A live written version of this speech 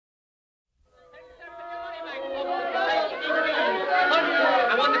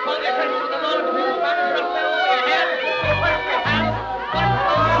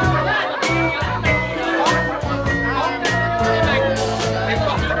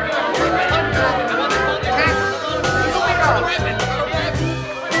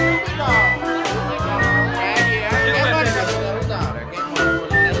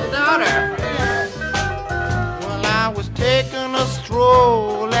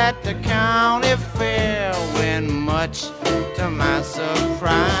at the county fair when, much to my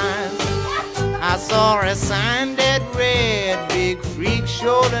surprise, I saw a sign that read "Big Freak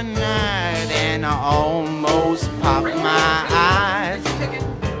Show tonight," and I almost popped my eyes.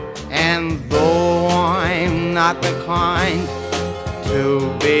 And though I'm not the kind to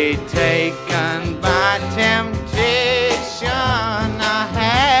be taken by temptation, I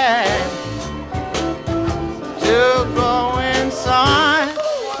had to go inside.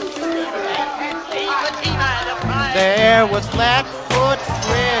 There was Flatfoot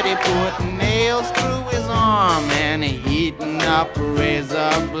Freddy putting nails through his arm and heating up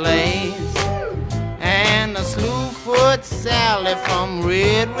razor blades, and a Slewfoot Sally from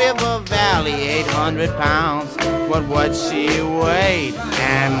Red River Valley, 800 pounds, but what she weighed.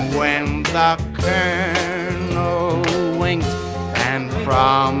 And when the Colonel winked and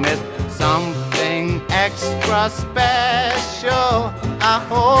promised something extra special, I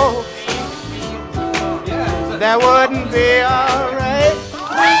hope that wouldn't be alright.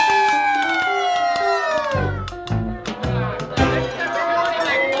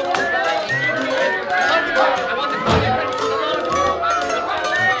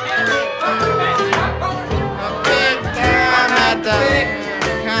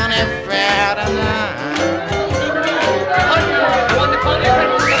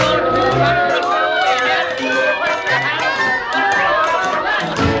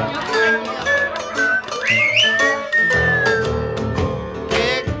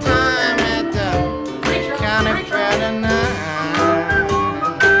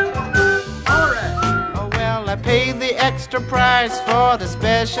 Extra price for the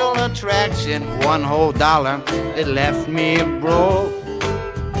special attraction, one whole $1, it left me broke.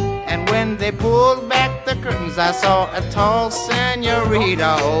 And when they pulled back the curtains, I saw a tall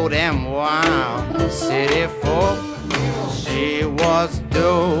senorita, oh them wild city folk. She was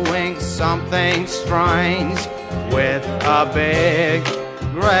doing something strange with a big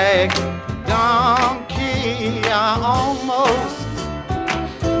Greg donkey. I almost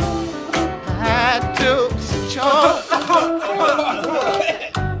had to choke.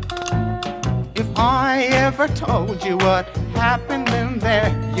 If I ever told you what happened in there,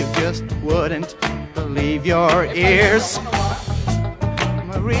 you just wouldn't believe your ears.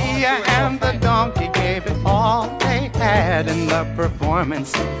 Maria and the donkey gave it all they had, and the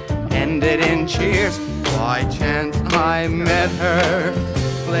performance ended in cheers. By chance I met her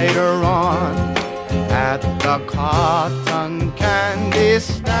later on at the cotton candy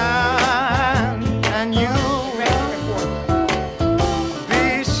stand, and you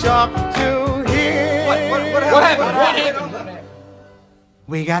be shocked to hear what happened? What happened?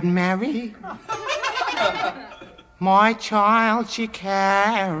 We got married. My child she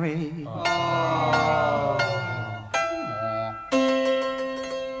carried.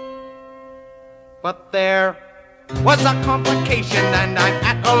 But there was a complication, and I'm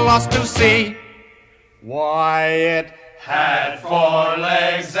at a loss to see why it had 4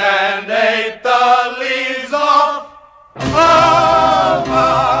 legs and ate the leaves off.